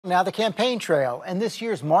Now the campaign trail and this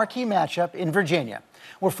year's marquee matchup in Virginia,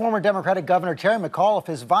 where former Democratic Governor Terry McAuliffe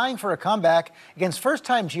is vying for a comeback against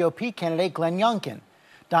first-time GOP candidate Glenn Youngkin.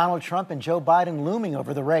 Donald Trump and Joe Biden looming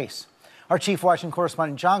over the race. Our chief Washington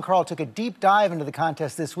correspondent Jonathan Karl took a deep dive into the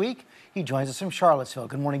contest this week. He joins us from Charlottesville.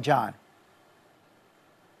 Good morning, John.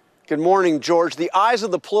 Good morning, George. The eyes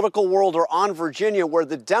of the political world are on Virginia, where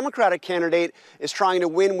the Democratic candidate is trying to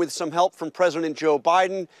win with some help from President Joe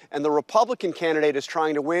Biden, and the Republican candidate is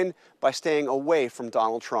trying to win by staying away from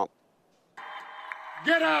Donald Trump.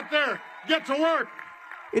 Get out there. Get to work.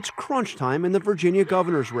 It's crunch time in the Virginia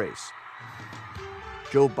governor's race.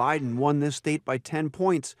 Joe Biden won this state by 10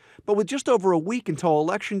 points, but with just over a week until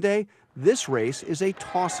Election Day, this race is a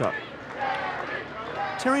toss-up.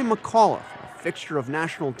 Terry McAuliffe, a fixture of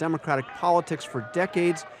national Democratic politics for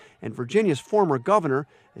decades and Virginia's former governor,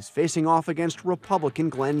 is facing off against Republican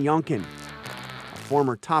Glenn Youngkin, a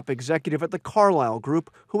former top executive at the Carlyle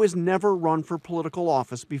Group who has never run for political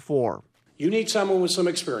office before. You need someone with some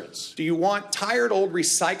experience. Do you want tired, old,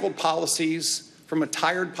 recycled policies from a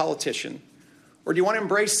tired politician? Or do you want to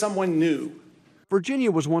embrace someone new?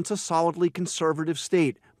 Virginia was once a solidly conservative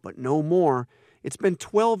state, but no more. It's been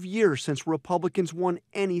 12 years since Republicans won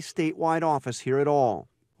any statewide office here at all.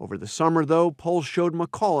 Over the summer, though, polls showed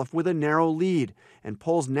McAuliffe with a narrow lead, and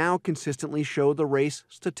polls now consistently show the race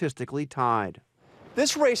statistically tied.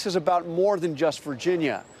 This race is about more than just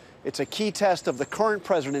Virginia. It's a key test of the current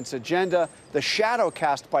president's agenda, the shadow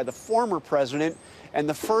cast by the former president, and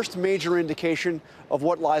the first major indication of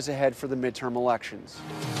what lies ahead for the midterm elections.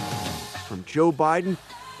 From Joe Biden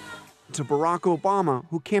to Barack Obama,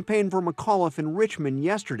 who campaigned for McAuliffe in Richmond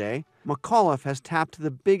yesterday, McAuliffe has tapped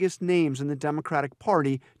the biggest names in the Democratic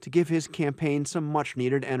Party to give his campaign some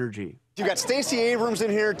much-needed energy. You got Stacey Abrams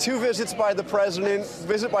in here, 2 visits by the president,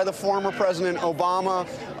 visit by the former President Obama,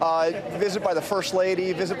 visit by the First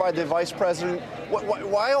Lady, visit by the Vice President.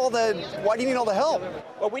 Why do you need all the help?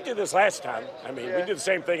 Well, we did this last time. I mean, we did the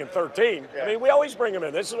same thing in 2013. I mean, we always bring them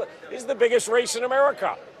in. This is the biggest race in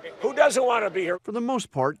America. Who doesn't want to be here? For the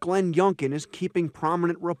most part, Glenn Youngkin is keeping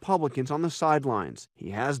prominent Republicans on the sidelines. He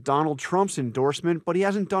has Donald Trump's endorsement, but he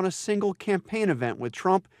hasn't done a single campaign event with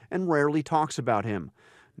Trump and rarely talks about him.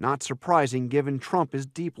 Not surprising, given Trump is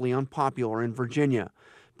deeply unpopular in Virginia.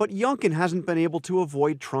 But Youngkin hasn't been able to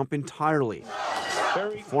avoid Trump entirely.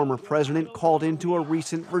 The former president called into a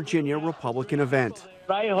recent Virginia Republican event.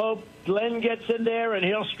 I hope Glenn gets in there and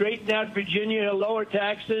he'll straighten out Virginia, he'll lower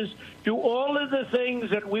taxes, do all of the things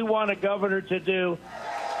that we want a governor to do.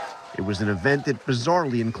 It was an event that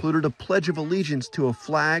bizarrely included a pledge of allegiance to a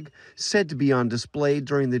flag said to be on display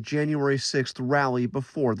during the January 6th rally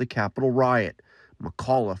before the Capitol riot.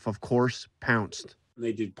 McAuliffe, of course, pounced.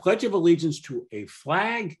 They did Pledge of Allegiance to a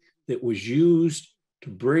flag that was used to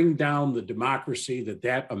bring down the democracy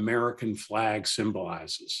that American flag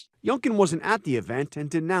symbolizes. Youngkin wasn't at the event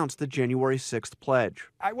and denounced the January 6th pledge.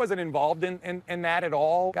 I wasn't involved in that at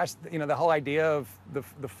all. Gosh, you know, the whole idea of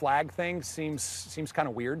the flag thing seems kind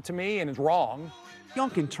of weird to me and is wrong.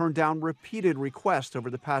 Youngkin turned down repeated requests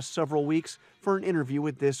over the past several weeks for an interview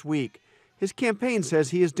with This Week. His campaign says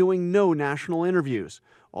he is doing no national interviews,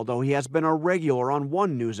 although he has been a regular on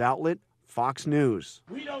one news outlet, Fox News.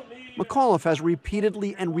 McAuliffe has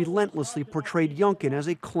repeatedly and relentlessly portrayed Youngkin as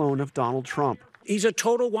a clone of Donald Trump. He's a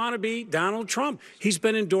total wannabe Donald Trump. He's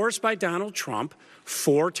been endorsed by Donald Trump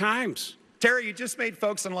 4 times. Terry, you just made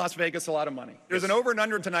folks in Las Vegas a lot of money. There's an over and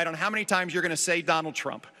under tonight on how many times you're going to say Donald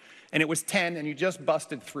Trump. And it was 10, and you just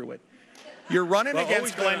busted through it. You're running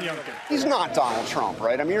against Glenn Youngkin. He's not Donald Trump,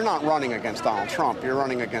 right? I mean, you're not running against Donald Trump. You're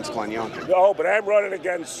running against Glenn Youngkin. No, but I'm running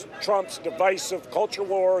against Trump's divisive culture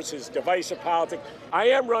wars, his divisive politics. I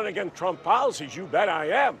am running against Trump policies. You bet I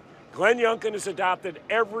am. Glenn Youngkin has adopted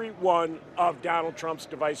every one of Donald Trump's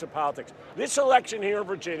divisive politics. This election here in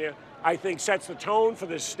Virginia, I think, sets the tone for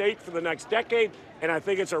this state for the next decade, and I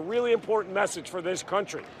think it's a really important message for this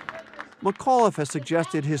country. McAuliffe has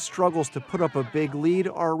suggested his struggles to put up a big lead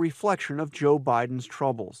are a reflection of Joe Biden's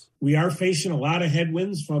troubles. We are facing a lot of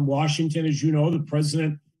headwinds from Washington. As you know, the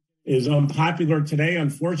president is unpopular today,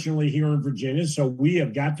 unfortunately, here in Virginia, so we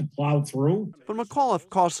have got to plow through. But McAuliffe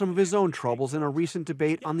caused some of his own troubles in a recent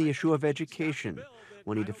debate on the issue of education.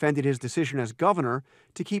 When he defended his decision as governor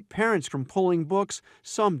to keep parents from pulling books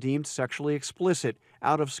some deemed sexually explicit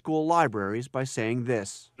out of school libraries by saying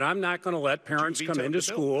this. I'm not going to let parents come into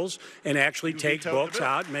schools and actually take books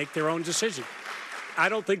out and make their own decision. I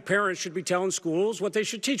don't think parents should be telling schools what they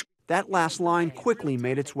should teach. That last line quickly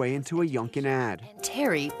made its way into a Youngkin ad.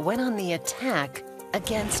 Terry went on the attack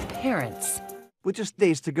against parents. With just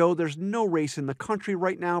days to go, there's no race in the country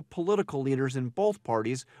right now political leaders in both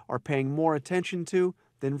parties are paying more attention to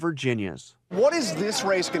than Virginia's. What is this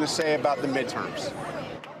race going to say about the midterms?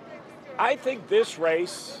 I think this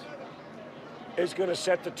race is going to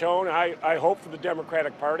set the tone, I hope, for the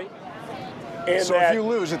Democratic Party. And so if you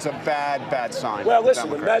lose, it's a bad sign. Well, listen,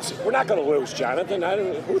 we're not going to lose, Jonathan.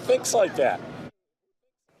 Who thinks like that?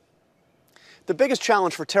 The biggest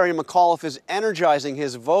challenge for Terry McAuliffe is energizing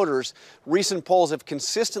his voters. Recent polls have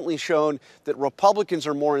consistently shown that Republicans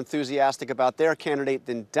are more enthusiastic about their candidate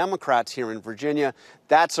than Democrats here in Virginia.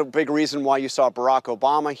 That's a big reason why you saw Barack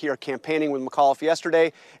Obama here campaigning with McAuliffe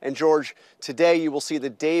yesterday. And George, today you will see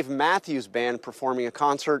the Dave Matthews Band performing a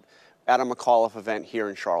concert at a McAuliffe event here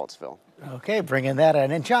in Charlottesville. Okay, bringing that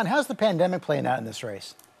in. And John, how's the pandemic playing out in this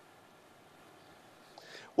race?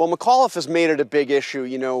 Well, McAuliffe has made it a big issue.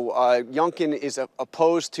 You know, Youngkin is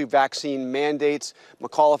opposed to vaccine mandates.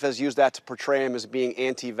 McAuliffe has used that to portray him as being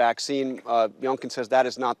anti-vaccine. Youngkin says that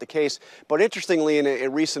is not the case. But interestingly, in a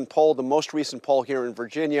recent poll, the most recent poll here in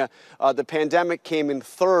Virginia, the pandemic came in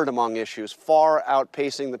third among issues. Far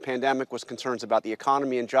outpacing the pandemic was concerns about the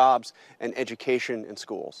economy and jobs and education and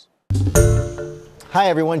schools. Hi,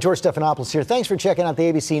 everyone. George Stephanopoulos here. Thanks for checking out the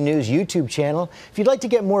ABC News YouTube channel. If you'd like to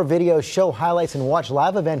get more videos, show highlights, and watch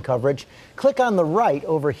live event coverage, click on the right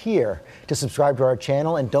over here to subscribe to our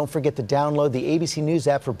channel. And don't forget to download the ABC News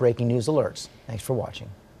app for breaking news alerts. Thanks for watching.